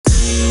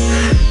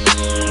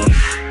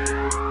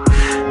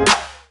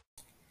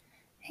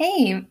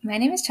Hey, my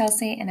name is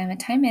Chelsea, and I'm a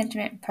time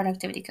management and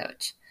productivity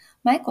coach.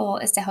 My goal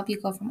is to help you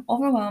go from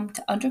overwhelmed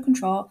to under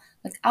control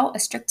without a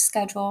strict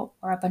schedule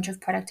or a bunch of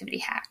productivity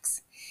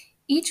hacks.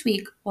 Each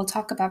week, we'll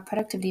talk about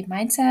productivity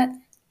mindset,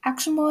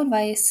 actionable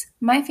advice,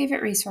 my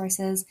favorite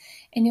resources,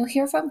 and you'll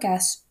hear from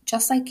guests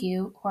just like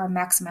you who are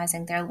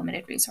maximizing their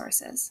limited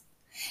resources.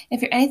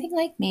 If you're anything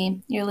like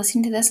me, you're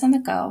listening to this on the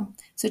go,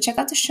 so check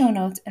out the show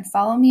notes and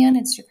follow me on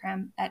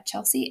Instagram at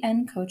Chelsea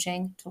N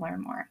Coaching to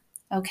learn more.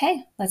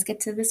 Okay, let's get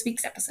to this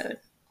week's episode.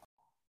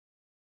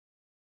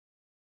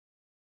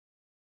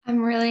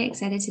 I'm really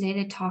excited today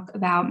to talk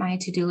about my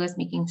to-do list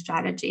making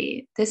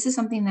strategy. This is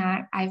something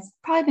that I've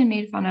probably been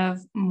made fun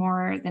of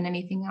more than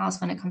anything else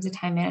when it comes to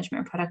time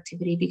management and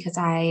productivity because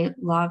I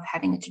love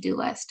having a to-do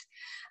list.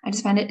 I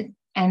just find it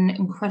an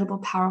incredible,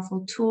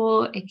 powerful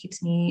tool. It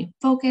keeps me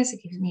focused,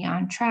 it keeps me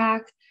on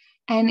track,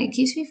 and it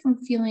keeps me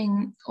from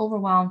feeling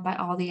overwhelmed by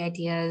all the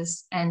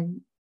ideas and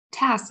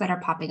tasks that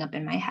are popping up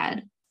in my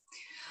head.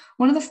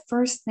 One of the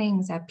first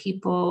things that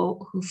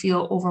people who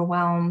feel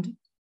overwhelmed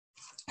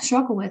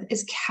struggle with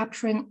is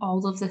capturing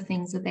all of the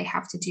things that they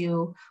have to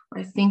do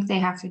or think they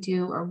have to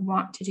do or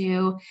want to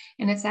do.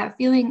 And it's that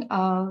feeling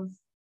of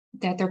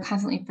that they're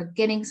constantly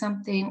forgetting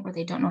something or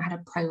they don't know how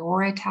to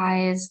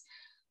prioritize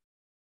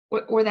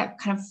or that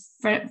kind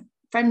of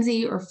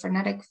frenzy or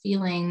frenetic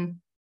feeling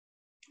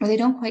or they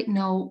don't quite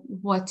know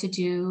what to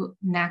do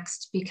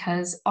next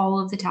because all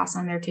of the tasks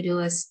on their to-do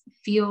list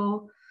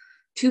feel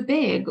too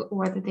big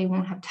or that they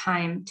won't have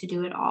time to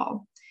do it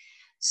all.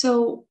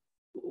 So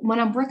when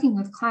I'm working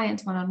with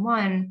clients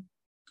one-on-one,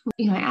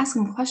 I ask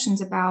them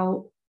questions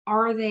about,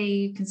 are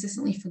they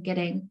consistently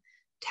forgetting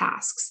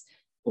tasks?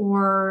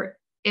 Or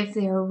if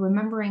they're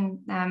remembering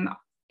them,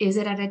 is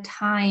it at a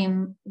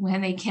time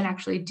when they can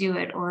actually do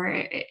it?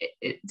 Or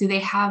do they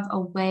have a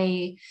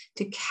way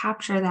to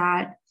capture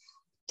that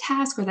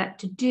task or that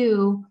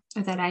to-do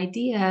or that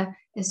idea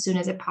as soon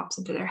as it pops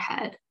into their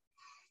head?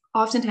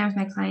 Oftentimes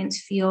my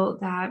clients feel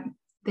that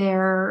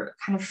they're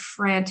kind of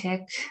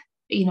frantic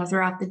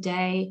throughout the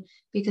day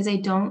because they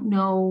don't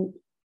know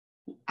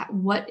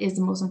what is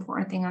the most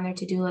important thing on their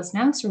to-do list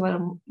next or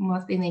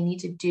what thing they need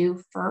to do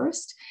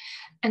first.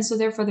 And so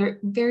therefore they're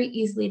very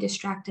easily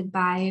distracted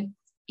by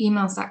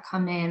emails that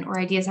come in or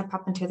ideas that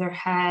pop into their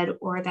head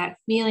or that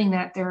feeling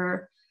that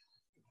they're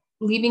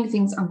leaving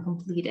things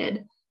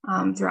uncompleted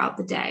throughout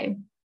the day.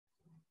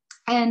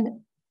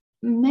 And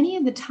many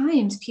of the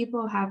times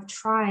people have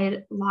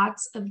tried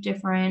lots of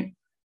different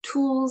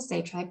tools.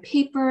 They try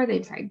paper, they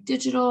try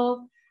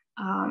digital,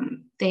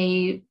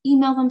 they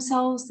email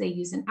themselves, they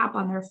use an app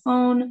on their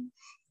phone.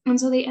 And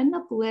so they end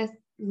up with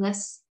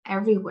lists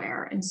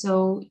everywhere. And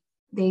so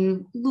they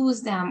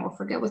lose them or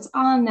forget what's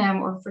on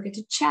them or forget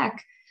to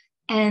check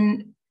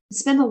and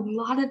spend a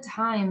lot of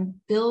time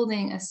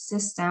building a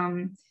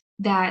system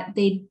that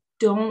they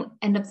don't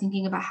end up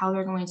thinking about how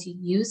they're going to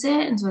use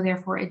it. And so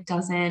therefore it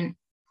doesn't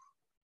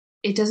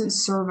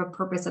serve a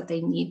purpose that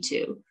they need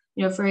to.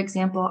 For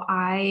example,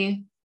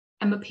 I'm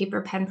a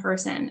paper pen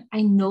person.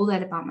 I know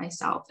that about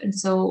myself. And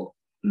so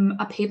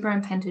a paper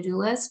and pen to-do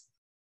list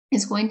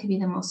is going to be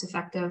the most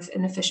effective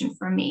and efficient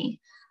for me.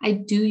 I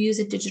do use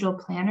a digital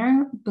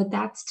planner, but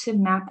that's to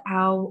map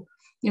out,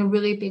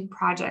 really big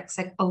projects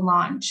like a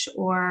launch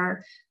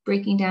or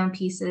breaking down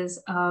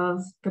pieces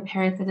of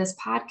preparing for this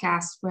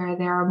podcast where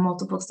there are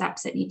multiple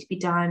steps that need to be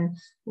done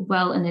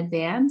well in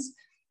advance.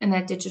 And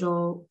that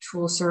digital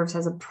tool serves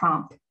as a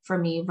prompt for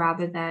me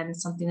rather than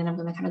something that I'm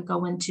going to kind of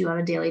go into on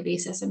a daily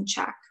basis and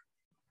check.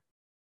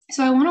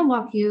 So I want to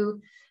walk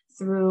you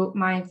through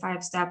my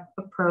 5-step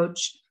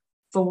approach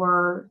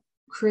for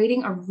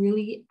creating a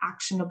really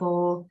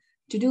actionable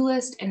to-do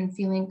list and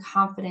feeling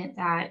confident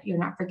that you're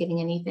not forgetting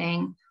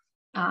anything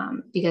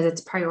because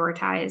it's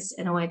prioritized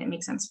in a way that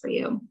makes sense for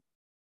you.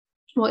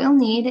 What you'll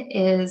need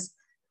is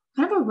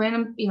kind of a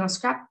random,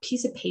 scrap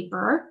piece of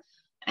paper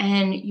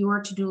and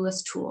your to-do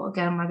list tool.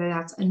 Again, whether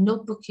that's a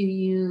notebook you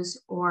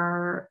use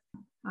or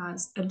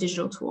a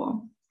digital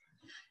tool.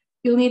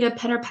 You'll need a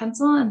pen or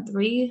pencil and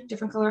 3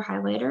 different color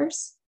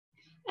highlighters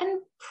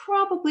and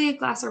probably a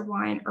glass of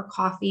wine or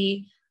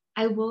coffee.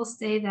 I will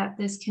say that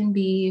this can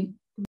be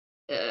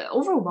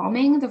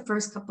overwhelming the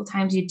first couple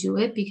times you do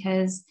it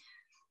because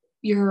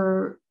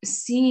you're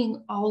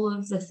seeing all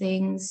of the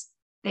things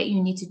that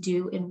you need to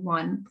do in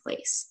one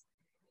place.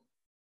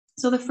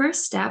 So the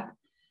first step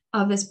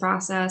of this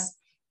process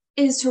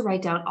is to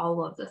write down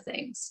all of the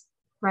things,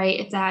 right?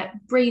 It's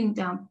that brain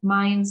dump,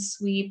 mind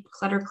sweep,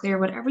 clutter clear,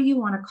 whatever you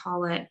want to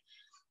call it.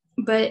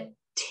 But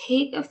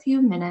take a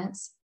few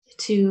minutes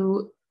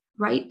to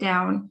write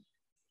down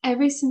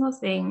every single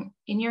thing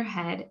in your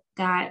head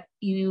that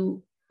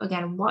you,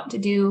 again, want to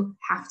do,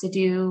 have to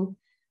do,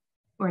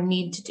 or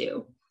need to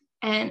do.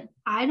 And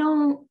I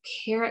don't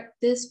care at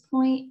this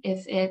point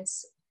if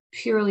it's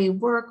purely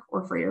work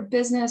or for your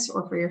business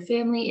or for your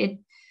family. It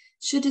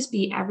should just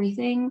be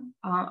everything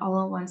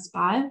all in one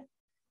spot.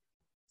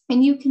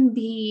 And you can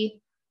be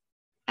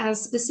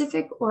as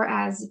specific or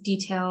as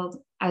detailed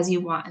as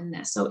you want in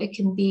this. So it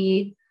can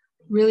be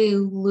really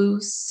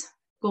loose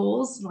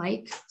goals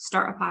like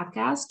start a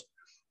podcast,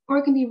 or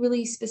it can be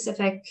really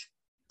specific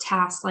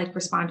tasks like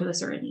respond to a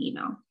certain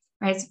email,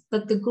 right?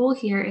 But the goal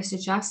here is to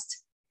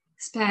just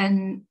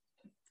spend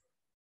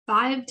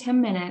 5-10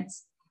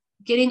 minutes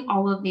getting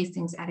all of these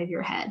things out of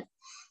your head.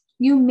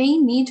 You may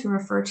need to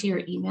refer to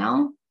your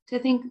email to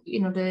think,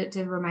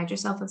 to remind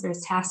yourself if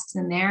there's tasks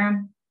in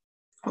there,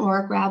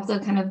 or grab the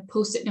kind of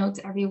post-it notes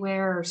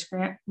everywhere or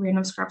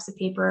random scraps of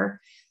paper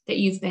that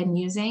you've been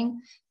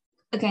using.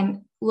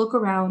 Again, look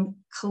around,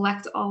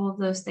 collect all of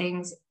those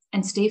things,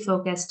 and stay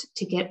focused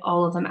to get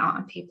all of them out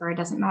on paper. It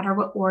doesn't matter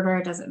what order,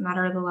 it doesn't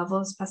matter the level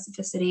of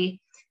specificity,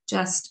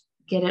 just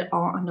get it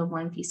all onto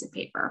one piece of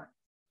paper.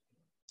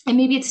 And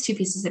maybe it's 2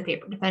 pieces of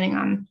paper, depending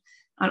on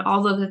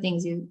all of the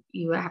things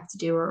you have to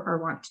do or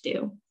want to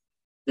do.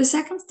 The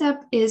second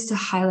step is to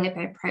highlight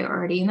by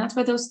priority, and that's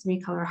where those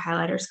 3 color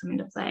highlighters come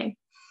into play.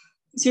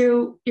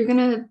 So you're going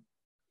to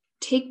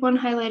take one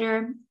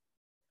highlighter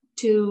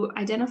to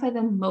identify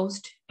the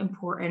most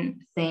important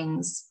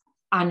things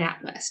on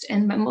that list.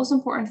 And the most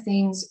important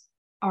things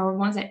are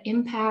ones that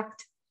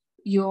impact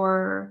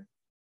your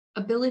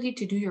ability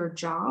to do your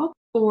job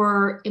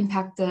or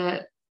impact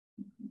the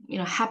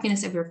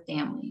happiness of your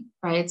family,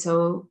 right?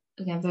 So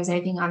again, if there's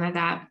anything on there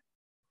that,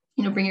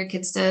 bring your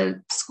kids to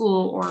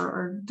school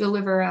or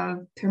deliver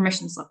a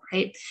permission slip,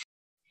 right?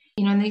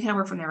 And then you kind of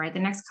work from there, right? The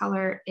next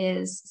color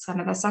is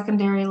kind of a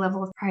secondary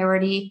level of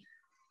priority.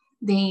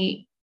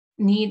 They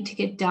need to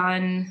get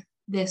done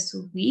this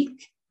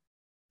week,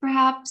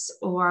 perhaps,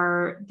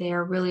 or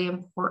they're really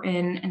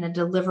important and a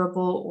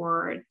deliverable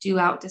or due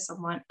out to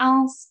someone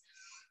else.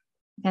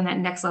 Then that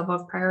next level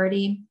of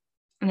priority.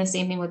 And the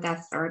same thing with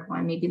that third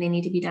one. Maybe they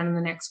need to be done in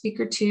the next week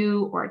or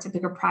 2, or it's a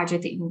bigger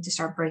project that you need to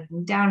start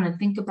breaking down and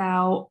think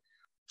about.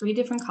 3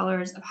 different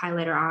colors of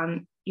highlighter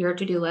on your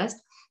to-do list.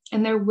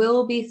 And there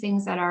will be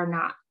things that are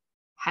not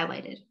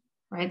highlighted,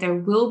 right? There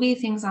will be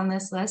things on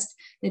this list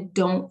that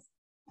don't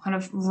kind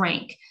of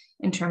rank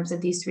in terms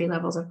of these 3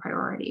 levels of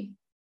priority.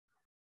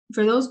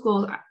 For those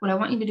goals, what I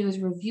want you to do is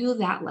review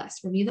that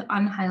list, review the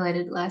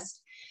unhighlighted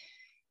list.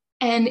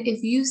 And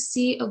if you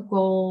see a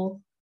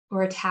goal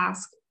or a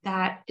task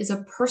that is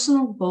a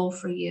personal goal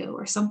for you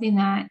or something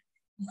that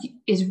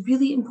is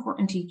really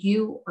important to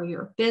you or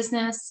your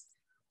business,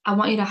 I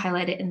want you to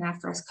highlight it in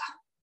that first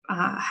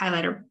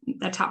highlighter,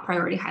 the top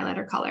priority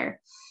highlighter color.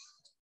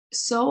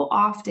 So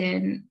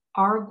often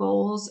our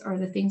goals or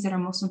the things that are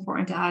most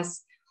important to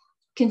us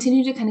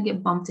continue to kind of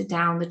get bumped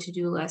down the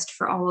to-do list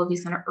for all of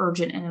these kind of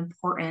urgent and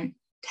important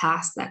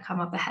tasks that come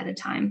up ahead of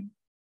time.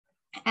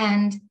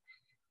 And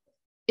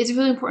it's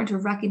really important to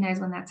recognize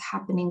when that's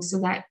happening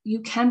so that you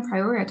can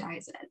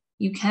prioritize it.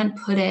 You can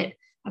put it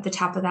at the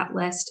top of that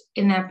list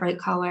in that bright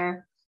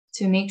color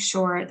to make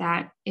sure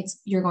that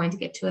you're going to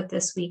get to it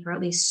this week, or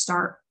at least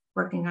start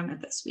working on it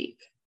this week.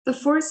 The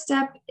 4th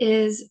step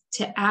is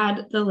to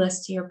add the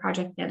list to your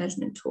project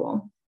management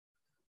tool.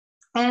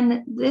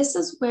 And this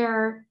is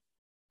where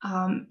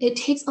it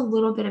takes a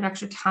little bit of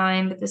extra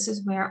time, but this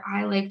is where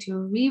I like to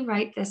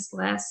rewrite this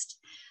list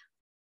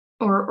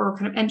or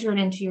kind of enter it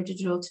into your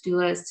digital to-do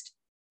list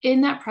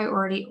in that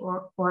priority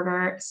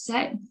order,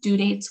 set due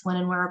dates when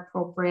and where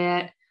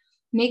appropriate,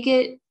 make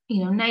it,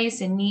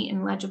 nice and neat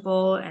and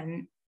legible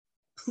and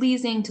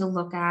pleasing to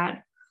look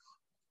at,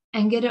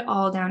 and get it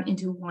all down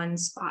into one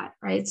spot,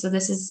 right? So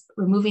this is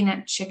removing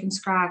that chicken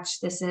scratch.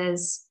 This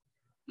is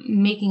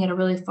making it a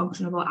really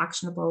functional,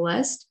 actionable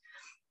list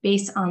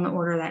based on the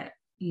order that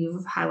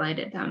you've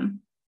highlighted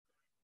them.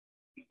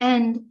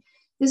 And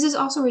this is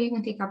also where you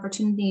can take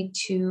opportunity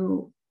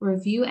to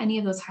review any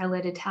of those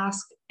highlighted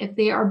tasks. If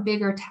they are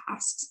bigger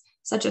tasks,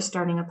 such as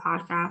starting a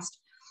podcast,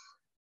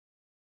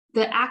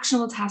 the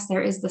actionable task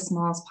there is the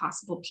smallest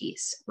possible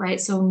piece, right?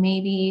 So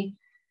maybe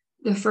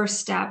the first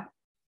step,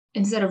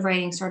 instead of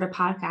writing start a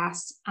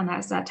podcast, and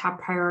that's that top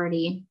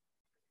priority,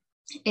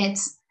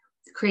 it's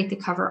create the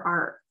cover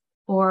art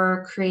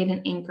or create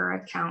an Anchor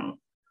account,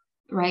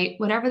 right?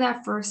 Whatever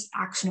that first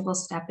actionable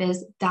step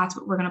is, that's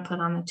what we're going to put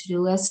on the to-do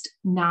list,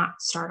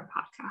 not start a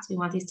podcast. We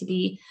want these to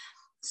be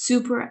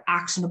super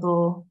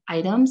actionable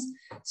items.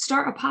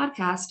 Start a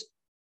podcast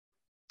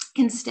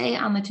can stay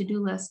on the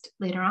to-do list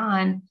later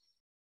on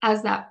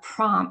as that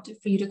prompt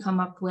for you to come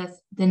up with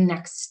the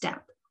next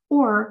step.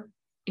 Or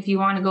if you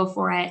want to go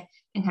for it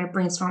and kind of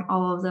brainstorm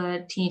all of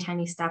the teeny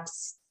tiny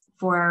steps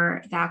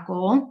for that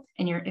goal,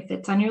 and if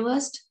it's on your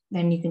list,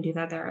 then you can do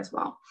that there as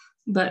well.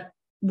 But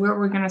where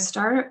we're going to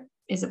start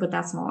is with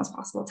that smallest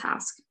possible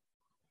task.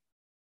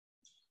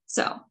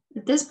 So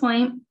at this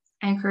point,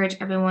 I encourage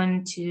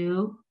everyone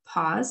to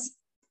pause.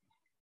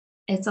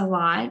 It's a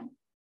lot.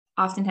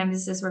 Oftentimes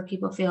this is where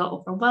people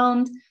feel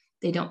overwhelmed.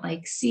 They don't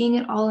like seeing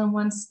it all in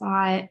one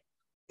spot.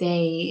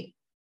 They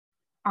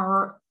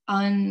are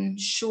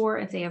unsure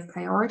if they have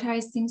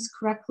prioritized things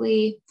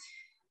correctly.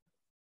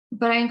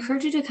 But I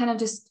encourage you to kind of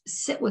just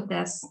sit with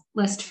this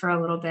list for a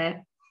little bit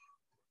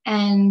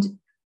and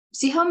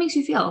see how it makes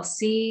you feel.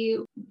 See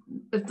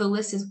if the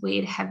list is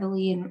weighed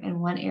heavily in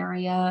one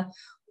area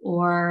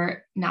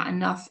or not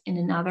enough in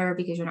another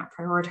because you're not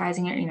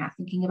prioritizing it, you're not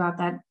thinking about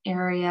that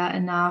area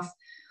enough.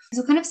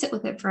 So kind of sit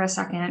with it for a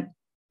second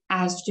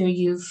after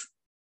you've,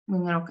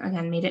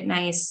 again, made it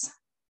nice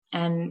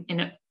and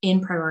in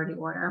priority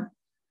order.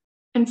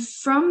 And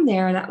from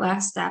there, that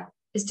last step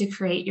is to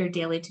create your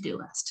daily to-do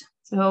list.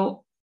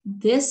 So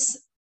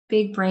this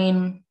big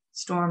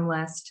brainstorm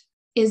list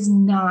is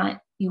not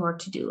your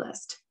to-do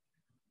list.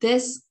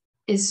 This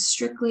is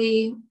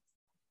strictly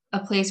a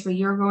place where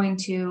you're going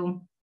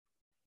to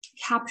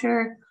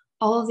capture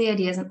all of the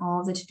ideas and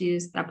all of the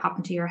to-dos that pop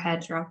into your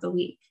head throughout the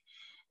week.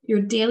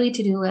 Your daily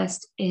to-do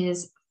list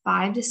is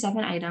 5 to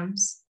 7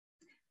 items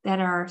that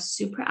are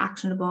super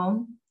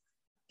actionable,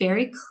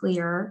 very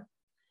clear,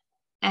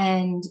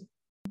 and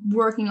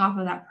working off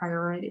of that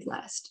priority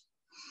list.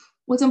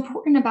 What's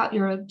important about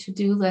your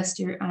to-do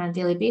list on a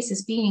daily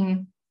basis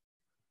being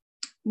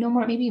no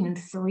more, maybe even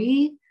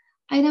 3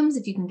 items,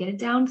 if you can get it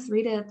down,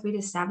 3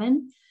 to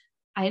 7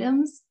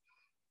 items,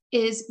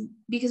 is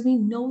because we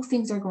know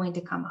things are going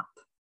to come up,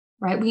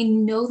 right? We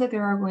know that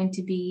there are going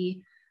to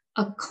be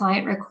a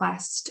client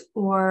request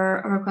or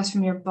a request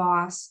from your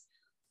boss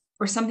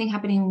or something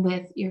happening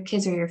with your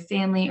kids or your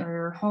family or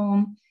your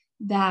home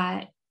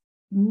that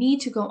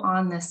need to go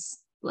on this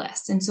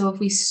list. And so if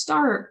we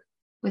start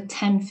with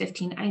 10,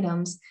 15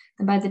 items,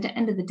 then by the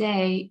end of the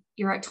day,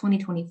 you're at 20,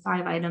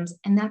 25 items,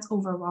 and that's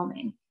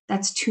overwhelming.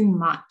 That's too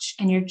much.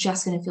 And you're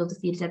just going to feel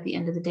defeated at the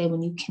end of the day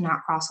when you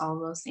cannot cross all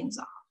of those things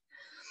off.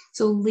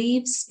 So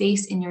leave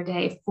space in your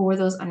day for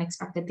those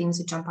unexpected things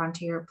to jump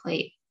onto your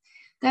plate.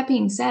 That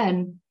being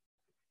said,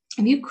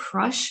 if you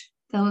crush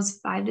those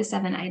 5 to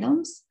 7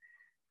 items,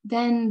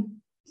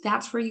 then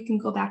that's where you can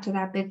go back to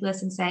that big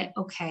list and say,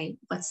 okay,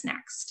 what's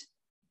next,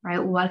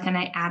 right? What can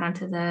I add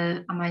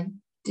on my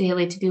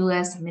daily to-do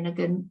list? I'm in a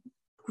good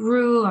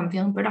groove. I'm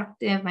feeling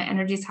productive. My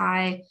energy's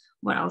high.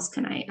 What else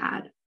can I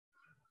add?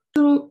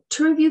 So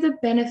to review the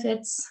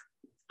benefits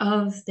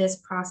of this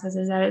process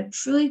is that it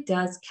truly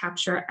does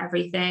capture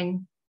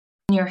everything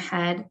in your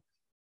head.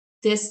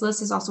 This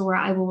list is also where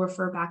I will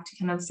refer back to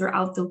kind of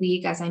throughout the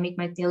week as I make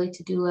my daily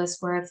to-do list,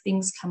 where if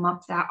things come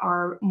up that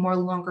are more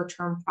longer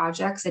term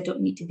projects that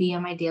don't need to be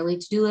on my daily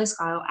to-do list,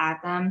 I'll add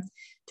them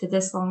to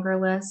this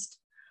longer list.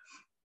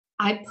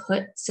 I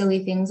put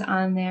silly things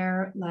on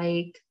there,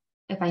 like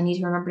if I need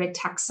to remember to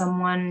text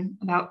someone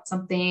about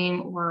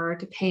something or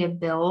to pay a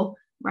bill,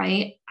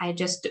 right? I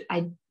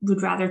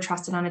would rather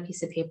trust it on a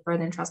piece of paper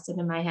than trust it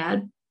in my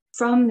head.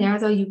 From there,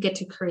 though, you get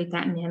to create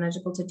that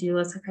manageable to-do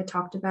list like I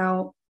talked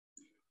about.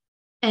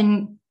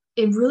 And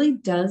it really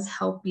does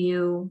help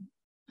you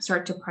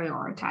start to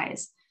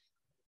prioritize.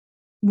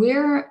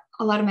 Where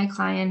a lot of my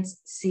clients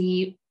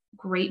see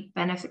great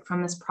benefit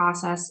from this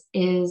process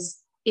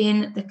is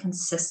in the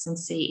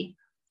consistency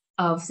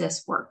of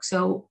this work.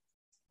 So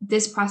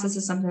this process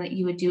is something that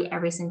you would do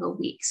every single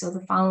week. So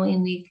the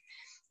following week,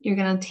 you're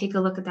going to take a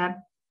look at that,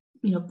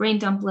 brain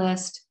dump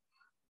list.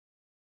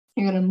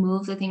 You're going to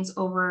move the things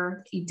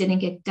over that you didn't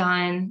get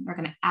done. You're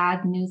going to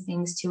add new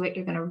things to it.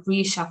 You're going to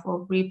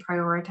reshuffle,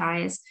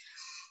 reprioritize.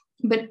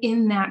 But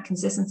in that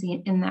consistency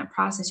and in that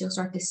process, you'll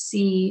start to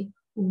see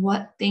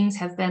what things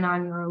have been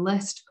on your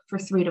list for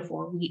 3 to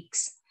 4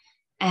 weeks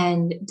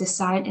and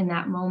decide in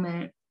that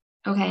moment,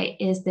 okay,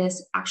 is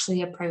this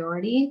actually a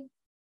priority?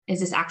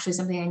 Is this actually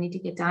something I need to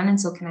get done? And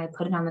so can I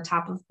put it on the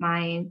top of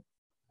my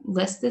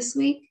list this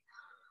week?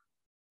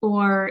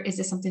 Or is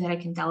this something that I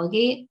can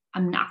delegate?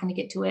 I'm not going to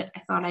get to it.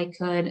 I thought I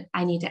could.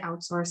 I need to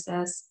outsource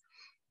this.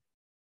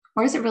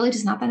 Or is it really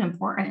just not that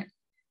important?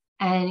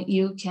 And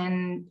you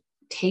can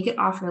take it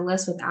off your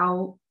list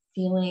without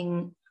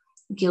feeling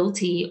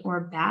guilty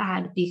or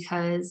bad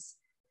because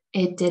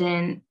it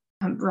didn't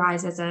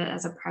rise as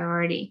a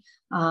priority.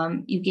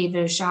 You gave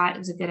it a shot. It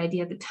was a good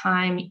idea at the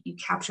time. You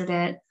captured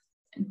it,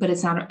 but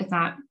it's not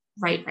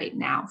right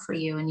now for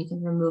you, and you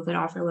can remove it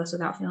off your list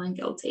without feeling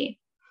guilty.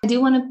 I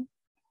do want to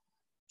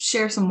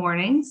share some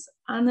warnings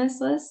on this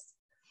list.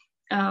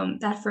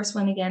 That first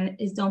one, again,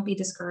 is don't be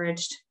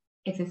discouraged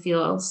if it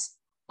feels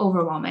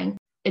overwhelming.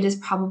 It is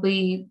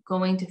probably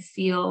going to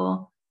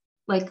feel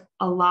like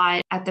a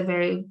lot at the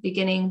very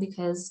beginning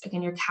because,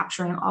 again, you're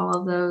capturing all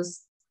of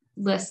those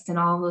lists and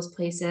all of those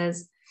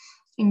places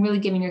and really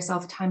giving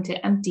yourself time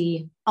to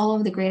empty all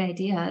of the great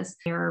ideas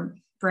in your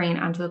brain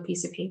onto a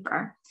piece of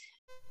paper.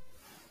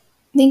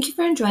 Thank you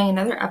for enjoying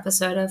another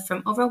episode of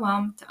From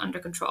Overwhelmed to Under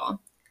Control.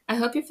 I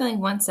hope you're feeling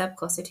one step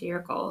closer to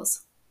your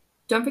goals.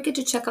 Don't forget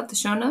to check out the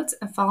show notes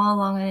and follow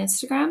along on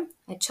Instagram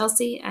at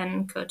Chelsea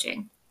N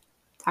Coaching.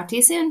 Talk to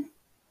you soon.